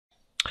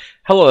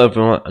Hello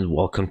everyone and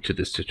welcome to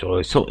this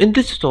tutorial. So in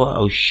this tutorial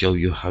I'll show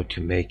you how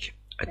to make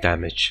a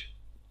damage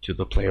to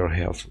the player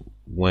health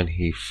when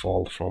he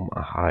fall from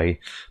a high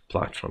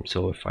platform.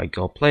 So if I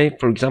go play,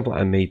 for example,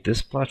 I made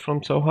this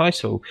platform so high,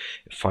 so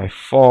if I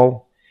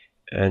fall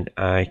and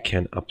I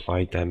can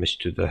apply damage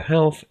to the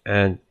health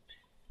and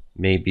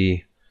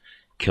maybe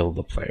kill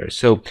the player.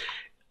 So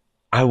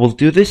I will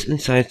do this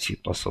inside C++.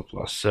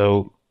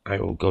 So I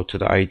will go to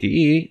the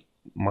IDE,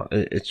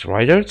 it's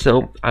right there.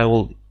 So I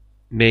will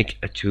make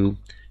a two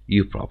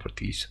U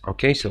properties.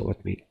 Okay, so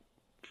let me,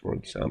 for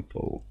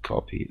example,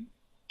 copy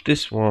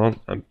this one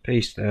and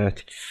paste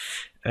that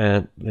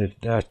and leave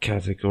that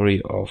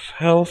category of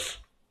health,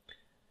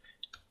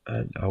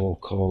 and I will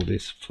call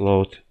this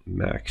float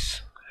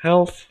max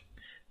health,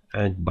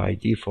 and by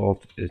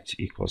default it's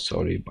equal,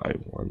 by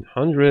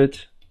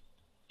 100,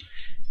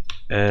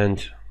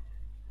 and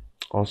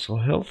also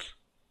health,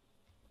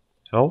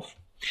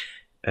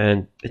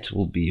 and it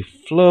will be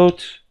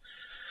float,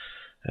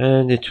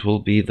 and it will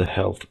be the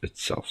health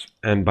itself,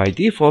 and by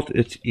default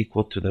it's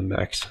equal to the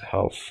max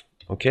health.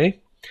 Okay,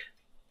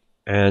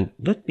 and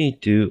let me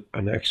do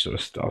an extra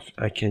stuff.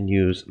 I can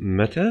use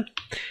meta,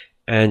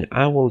 and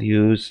I will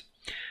use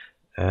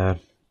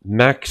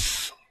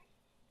max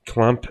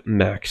clamp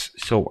max,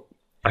 so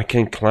I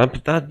can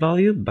clamp that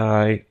value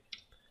by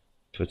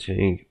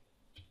putting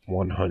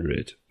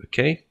 100.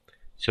 Okay,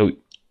 so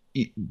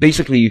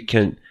basically you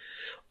can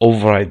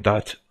override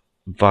that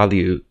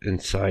value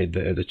inside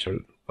the editor.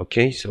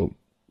 Okay, so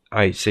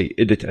I say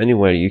edit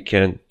anywhere, you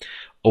can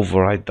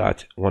override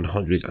that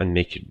 100 and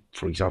make it,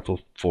 for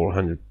example,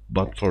 400,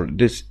 but for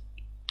this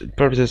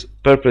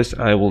purpose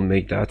I will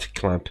make that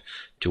clamp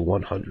to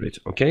 100.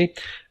 Okay,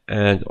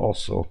 and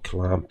also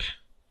clamp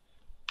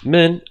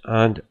min,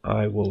 and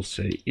I will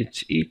say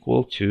it's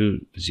equal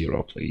to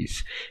 0,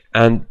 please.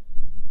 And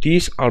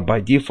these are by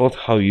default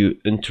how you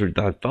enter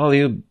that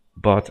value,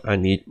 but I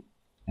need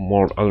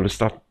more other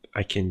stuff.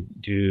 I can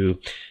do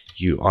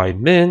UI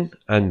min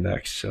and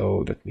max,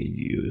 so let me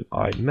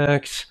UI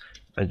max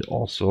and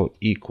also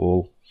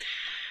equal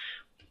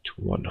to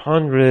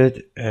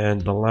 100,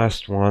 and the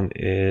last one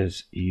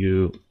is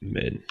U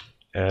min,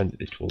 and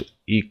it will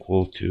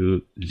equal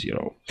to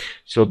 0.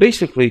 So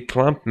basically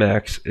clamp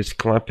max is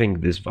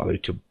clamping this value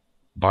to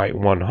by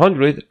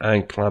 100,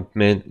 and clamp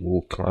min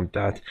will clamp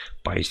that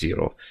by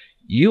 0.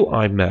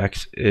 UI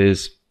max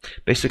is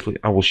basically,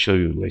 I will show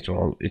you later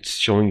on, it's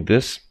showing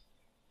this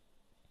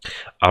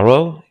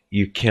arrow.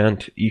 You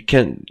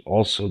can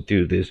also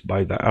do this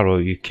by the arrow,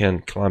 you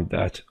can clamp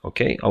that.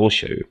 Okay, I will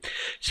show you.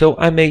 So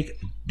I made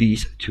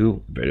these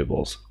two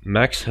variables,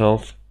 max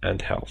health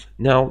and health.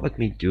 Now let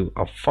me do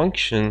a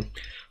function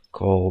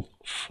called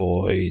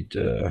void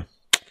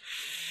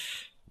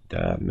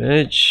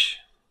damage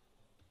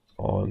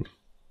on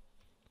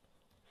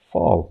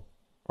fall.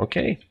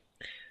 Okay,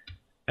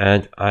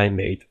 and I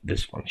made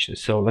this function.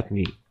 So let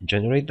me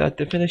generate that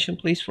definition,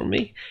 please, for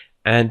me.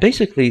 And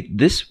basically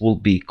this will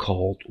be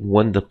called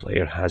when the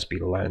player has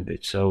been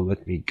landed. So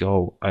let me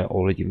go, I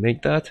already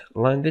made that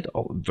landed,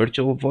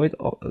 virtual void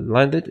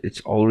landed,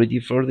 it's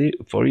already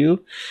for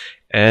you,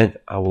 and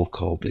I will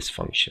call this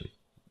function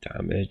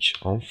damage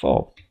on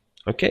fall.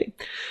 Okay,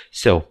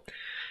 so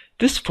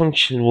this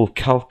function will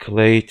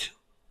calculate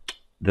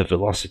the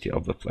velocity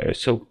of the player.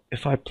 So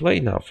if I play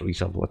now, for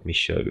example, let me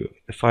show you.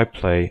 If I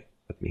play,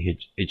 let me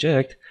hit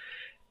eject,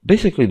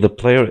 basically the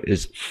player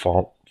is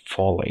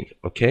falling.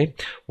 Okay,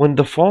 when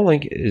the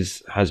falling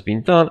has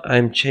been done,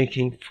 I'm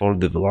checking for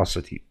the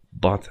velocity,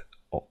 but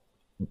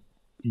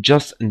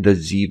just in the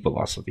z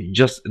velocity,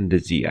 just in the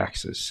z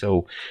axis.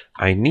 So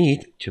I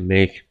need to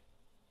make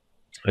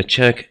a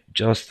check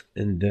just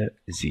in the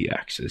z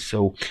axis.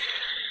 So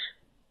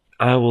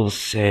I will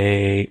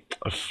say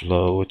a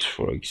float,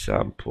 for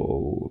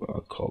example,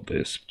 I'll call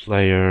this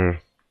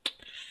player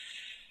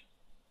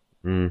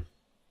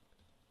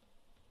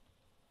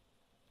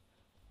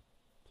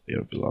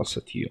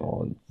velocity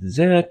on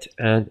z,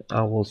 and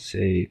I will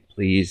say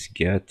please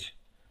get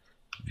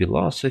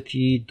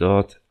velocity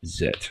dot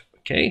z.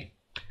 Okay,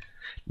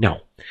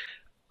 now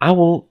I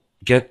will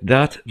get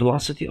that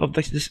velocity of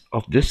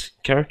this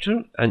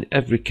character, and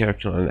every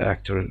character and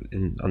actor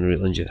in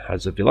Unreal Engine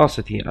has a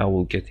velocity. I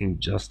will getting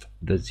just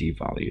the z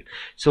value.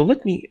 So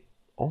let me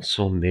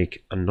also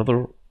make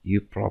another u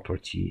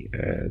property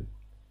and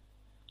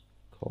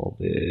call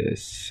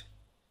this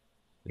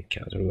the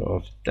category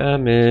of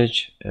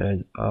damage,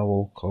 and I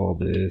will call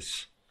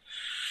this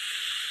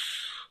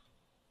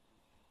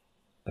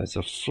as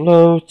a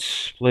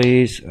float,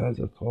 please, as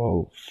a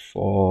call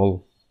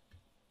fall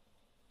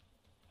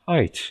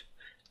height,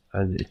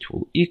 and it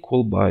will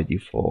equal by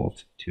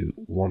default to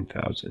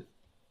 1000.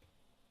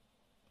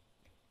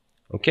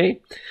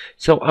 Okay,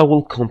 so I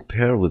will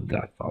compare with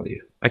that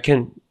value. I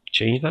can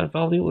change that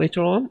value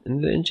later on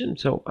in the engine,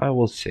 so I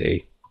will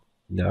say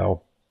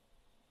now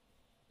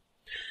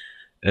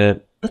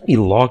let me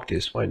log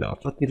this. Why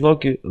not? Let me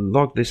log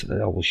this,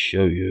 and I will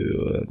show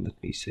you.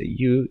 Let me say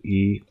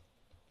UE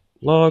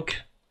log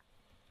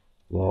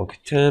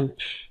temp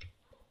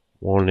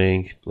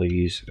warning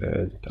please,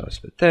 and pass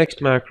the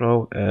text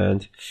macro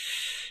and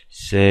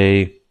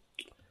say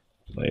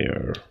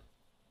player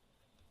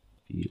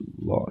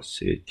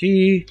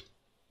velocity,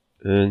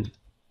 and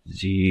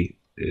z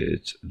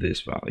is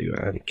this value,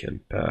 and it can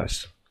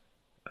pass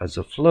as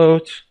a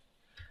float,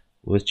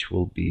 which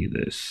will be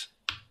this.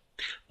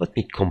 Let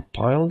me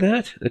compile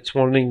that. It's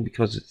warning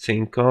because it's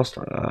saying cost.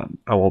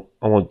 I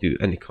won't do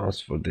any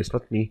cost for this.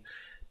 Let me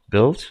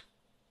build.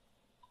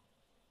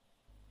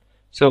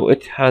 So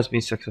it has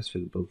been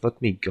successfully built.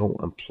 Let me go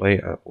and play.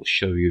 I will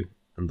show you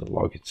in the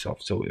log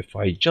itself. So if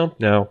I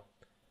jump now,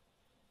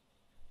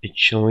 it's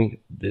showing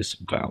this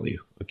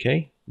value.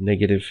 Okay,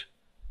 negative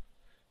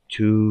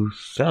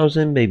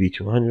 2000, maybe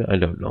 200, I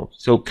don't know.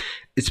 So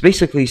it's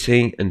basically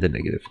saying in the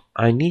negative.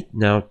 I need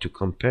now to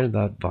compare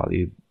that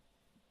value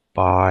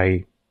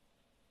by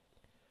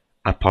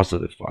a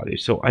positive value,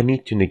 so I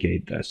need to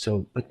negate that.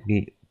 So let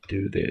me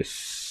do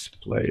this.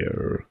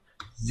 Player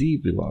z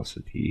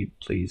velocity,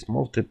 please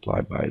multiply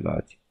by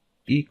that,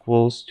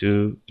 equals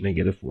to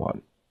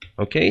 -1.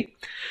 Okay,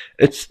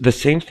 it's the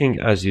same thing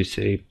as you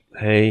say,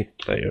 hey,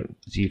 player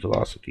z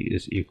velocity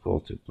is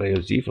equal to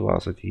player z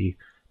velocity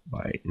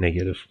by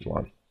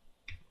 -1.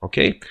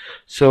 Okay,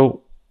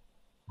 so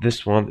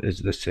this one is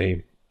the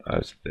same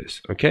as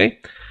this. Okay,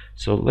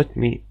 so let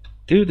me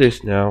do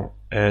this now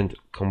and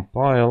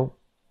compile.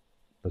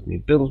 Let me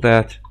build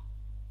that.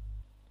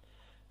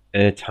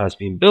 It has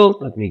been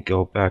built. Let me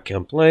go back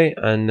and play,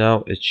 and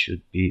now it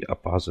should be a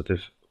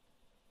positive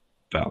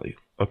value.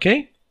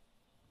 Okay,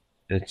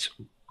 it's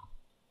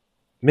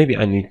maybe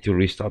I need to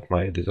restart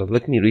my editor.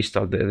 Let me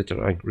restart the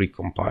editor and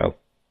recompile.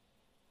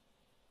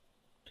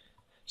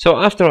 So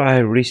after I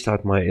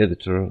restart my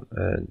editor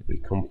and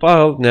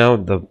recompile, now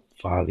the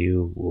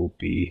value will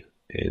be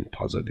in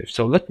positive.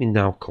 So let me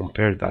now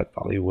compare that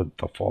value with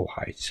the fall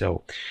height.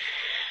 So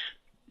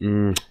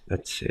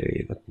let's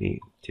say, let me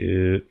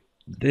do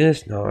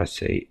this. Now I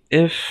say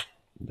if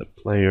the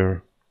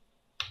player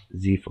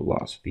z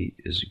velocity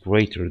is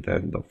greater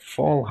than the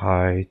fall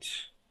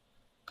height,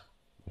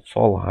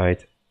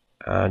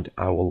 and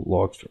I will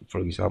log,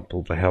 for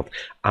example, the health.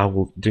 I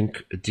will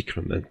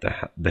decrement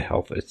the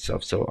health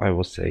itself. So I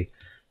will say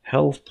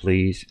health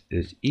please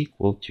is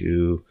equal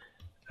to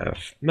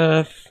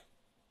fmath,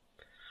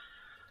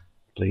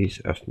 please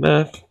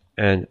fmath,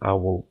 and I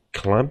will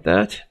clamp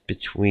that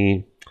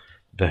between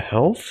the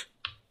health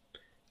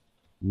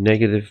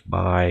negative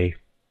by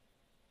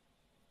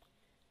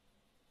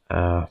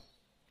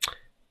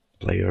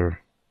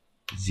player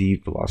z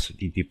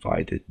velocity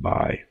divided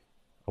by,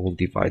 I will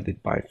divide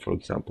it by, for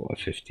example, a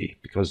 50,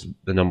 because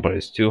the number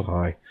is too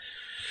high.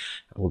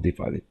 I will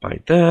divide it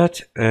by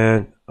that,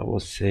 and I will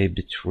say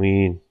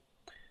between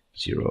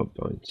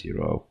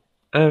 0.0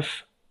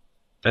 f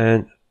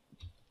and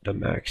the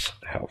max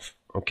health.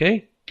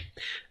 Okay,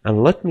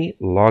 and let me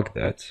log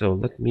that. So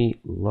let me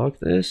log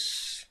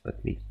this.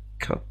 Let me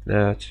cut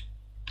that,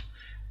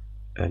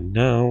 and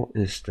now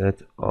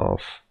instead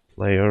of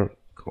player,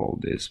 call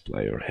this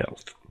player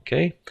health.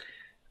 Okay,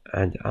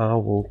 and I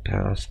will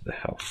pass the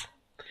health.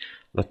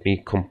 Let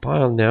me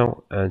compile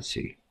now and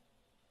see.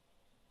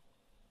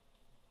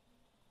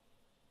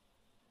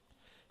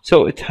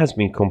 So it has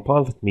been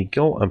compiled. Let me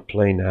go and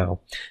play now.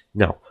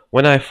 Now,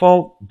 when I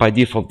fall, by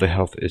default the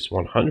health is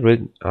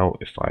 100. Now,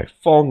 if I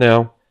fall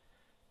now,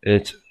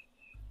 it's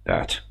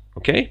that.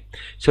 Okay.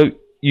 So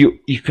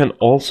you can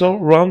also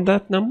round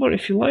that number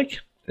if you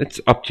like. It's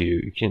up to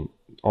you. You can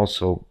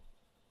also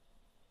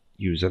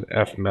use an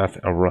fmath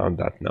around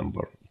that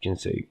number. You can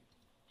say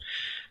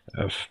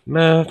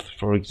fmath,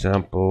 for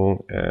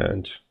example,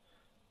 and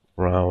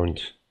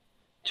round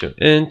to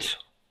int,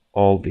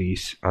 all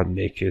these, and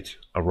make it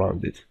a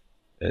rounded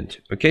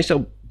int. Okay,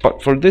 so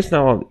but for this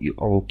now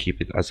I will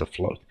keep it as a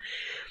float.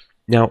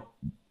 Now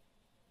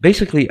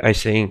basically I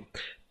saying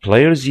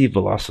player z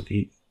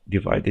velocity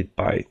divided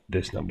by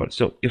this number.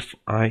 So if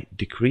I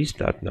decrease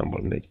that number,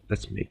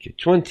 let's make it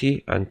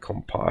 20 and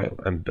compile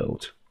and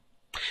build.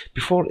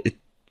 Before it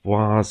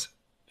was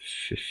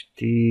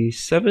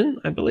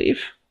 57, I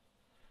believe.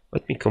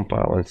 Let me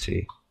compile and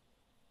see.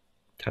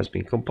 It has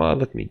been compiled.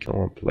 Let me go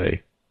and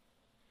play.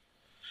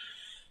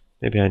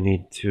 Maybe I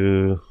need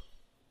to,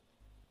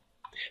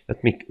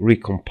 let me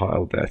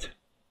recompile that.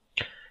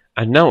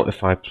 And now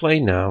if I play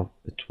now,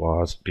 it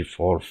was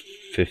before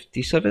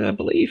 57, I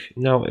believe.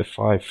 Now if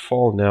I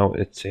fall now,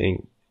 it's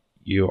saying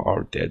you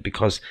are dead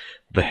because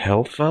the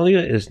health value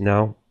is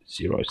now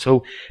 0.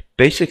 So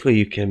basically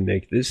you can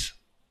make this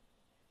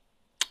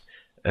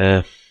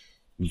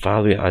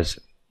value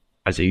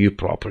as a U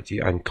property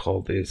and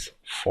call this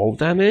fall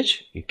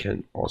damage. You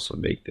can also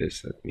make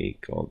this, let me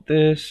call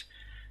this,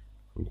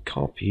 and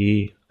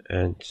copy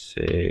and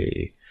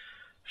say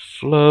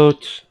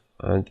float,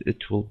 and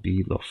it will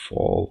be the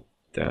fall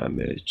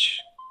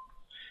damage.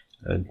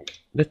 And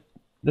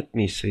let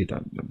me say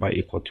that by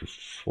equal to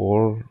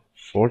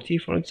 440,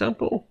 for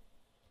example.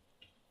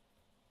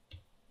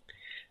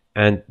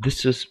 And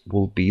this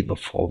will be the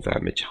fall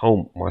damage,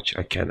 how much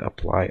I can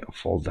apply a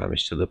fall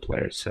damage to the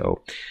player.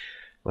 So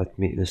let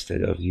me,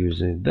 instead of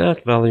using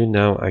that value,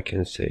 now I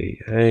can say,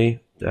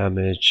 hey,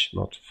 damage,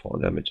 not fall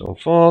damage on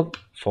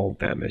fall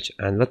damage.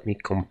 And let me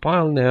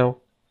compile now,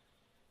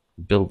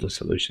 build the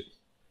solution.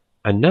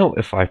 And now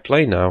if I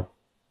play now,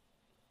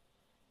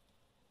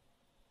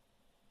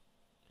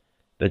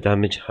 the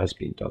damage has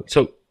been done.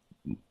 So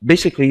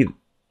basically,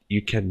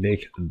 you can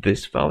make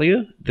this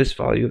value. This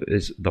value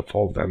is the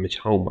fall damage,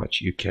 how much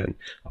you can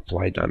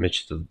apply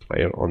damage to the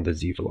player on the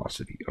Z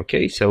velocity.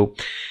 Okay, so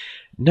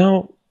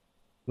now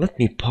let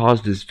me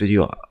pause this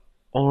video,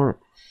 or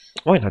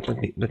why not?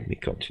 Let me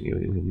continue.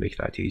 It will make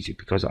that easy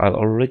because I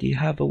already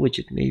have a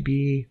widget.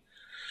 Maybe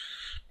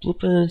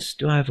blueprints.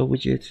 Do I have a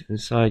widget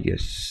inside?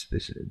 Yes,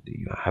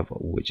 you have a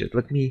widget.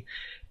 Let me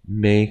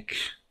make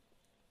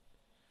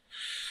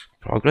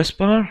progress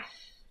bar.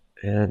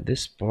 And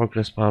this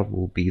progress bar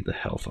will be the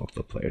health of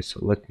the player. So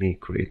let me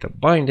create a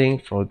binding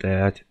for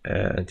that,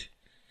 and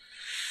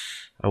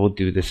I will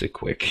do this a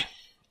quick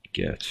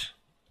get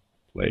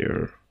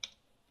player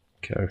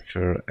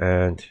character,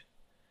 and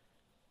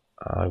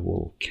I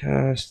will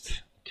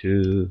cast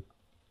to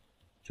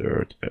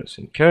third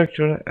person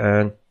character,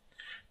 and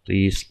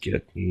please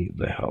get me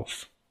the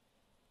health.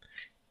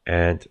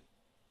 And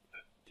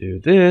do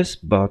this,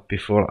 but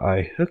before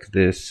I hook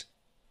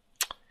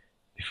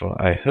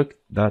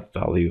that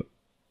value,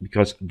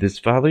 because this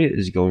value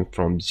is going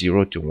from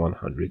 0 to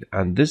 100,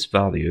 and this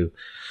value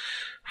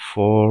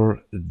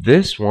for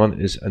this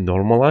one is a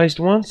normalized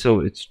one, so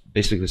it's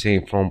basically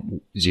saying from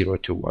 0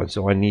 to 1.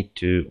 So I need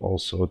to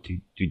also to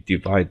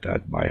divide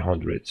that by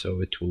 100,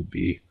 so it will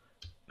be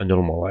a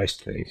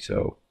normalized thing.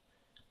 So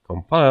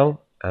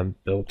compile and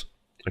build.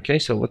 Okay,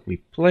 so let me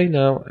play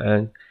now,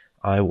 and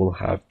I will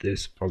have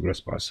this progress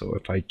bar. So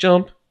if I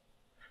jump,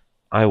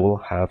 I will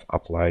have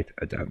applied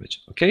a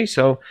damage. Okay,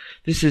 so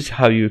this is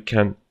how you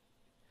can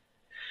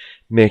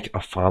make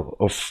a file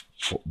of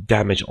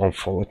damage on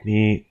fall. Let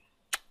me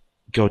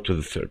go to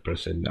the third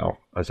person now.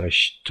 As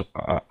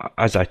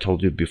I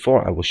told you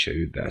before, I will show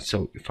you that.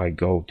 So if I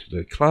go to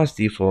the class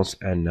defaults,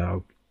 and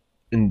now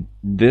in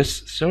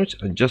this search,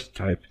 and just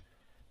type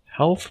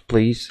health,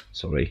 please,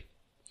 sorry,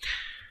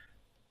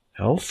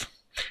 health,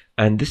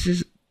 and this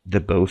is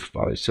the both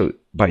values. So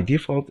by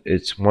default,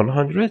 it's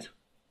 100.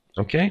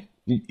 Okay,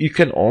 you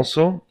can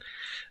also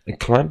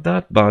clamp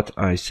that, but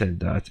I said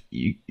that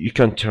you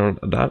can turn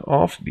that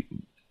off.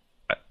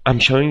 I'm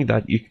showing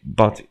that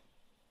but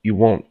you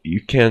won't.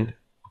 You can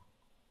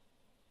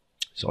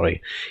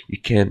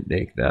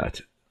make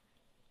that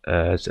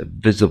as a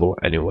visible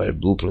anywhere.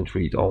 Blueprint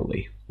read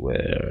only.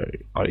 Where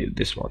are you?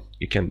 This one.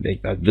 You can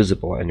make that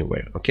visible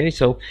anywhere. Okay,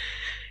 so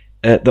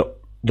the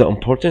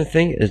important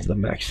thing is the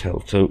max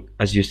health. So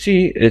as you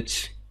see,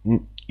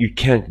 you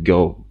can't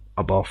go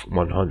above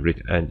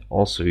 100, and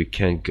also you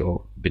can't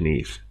go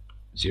beneath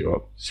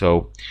 0.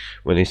 So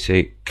when I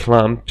say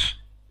clamp,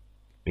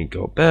 we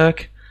go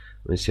back.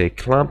 When I say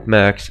clamp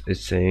max,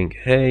 it's saying,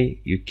 hey,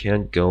 you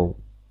can't go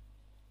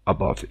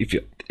above.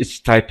 It's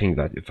typing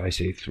that. If I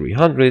say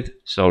 300,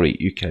 sorry,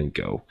 you can't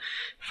go.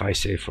 If I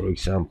say, for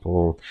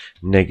example,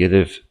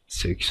 negative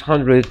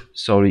 600,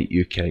 sorry,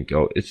 you can't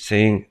go. It's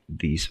saying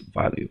these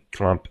value,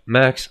 clamp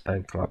max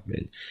and clamp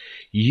min.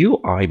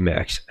 UI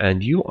max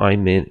and UI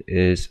min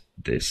is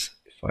this.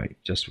 If I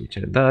just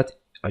return that,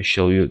 I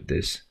show you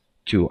this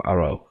 2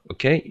 arrow.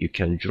 Okay, you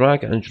can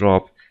drag and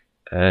drop,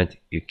 and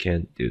you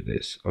can do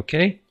this.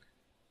 Okay,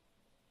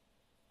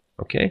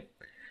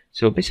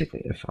 so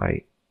basically, if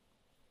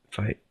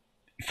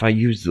I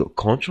use the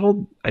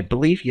control, I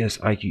believe, yes,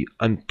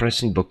 I'm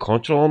pressing the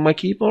control on my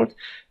keyboard,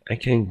 I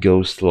can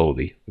go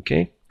slowly.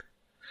 Okay,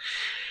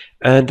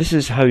 and this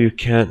is how you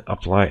can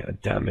apply a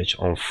damage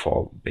on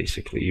fall.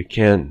 Basically, you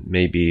can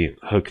maybe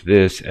hook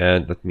this,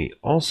 and let me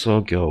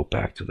also go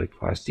back to the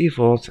class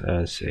default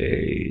and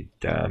say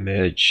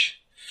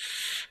damage,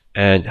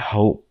 and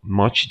how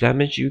much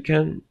damage you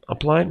can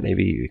apply.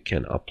 Maybe you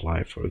can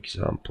apply, for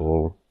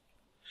example,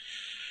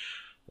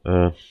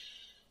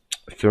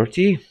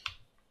 30,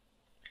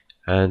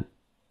 and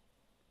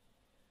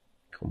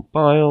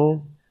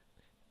compile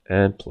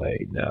and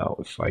play. Now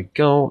if I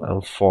go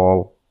and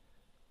fall,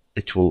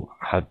 it will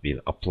have been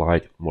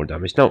applied more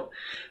damage. Now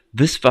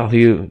this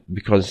value,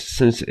 because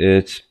since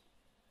it's,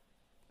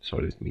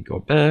 sorry, let me go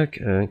back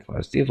and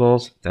class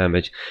defaults,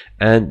 damage,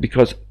 and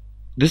because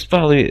this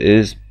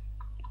value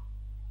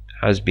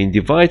has been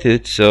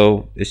divided,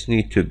 so it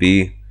needs to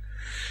be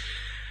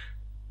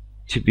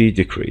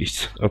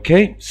decreased.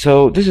 Okay,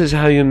 so this is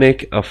how you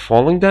make a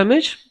falling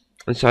damage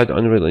inside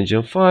Unreal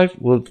Engine 5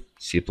 with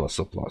C++.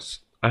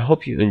 I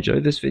hope you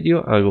enjoyed this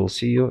video. I will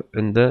see you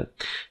in the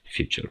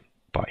future.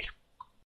 Bye.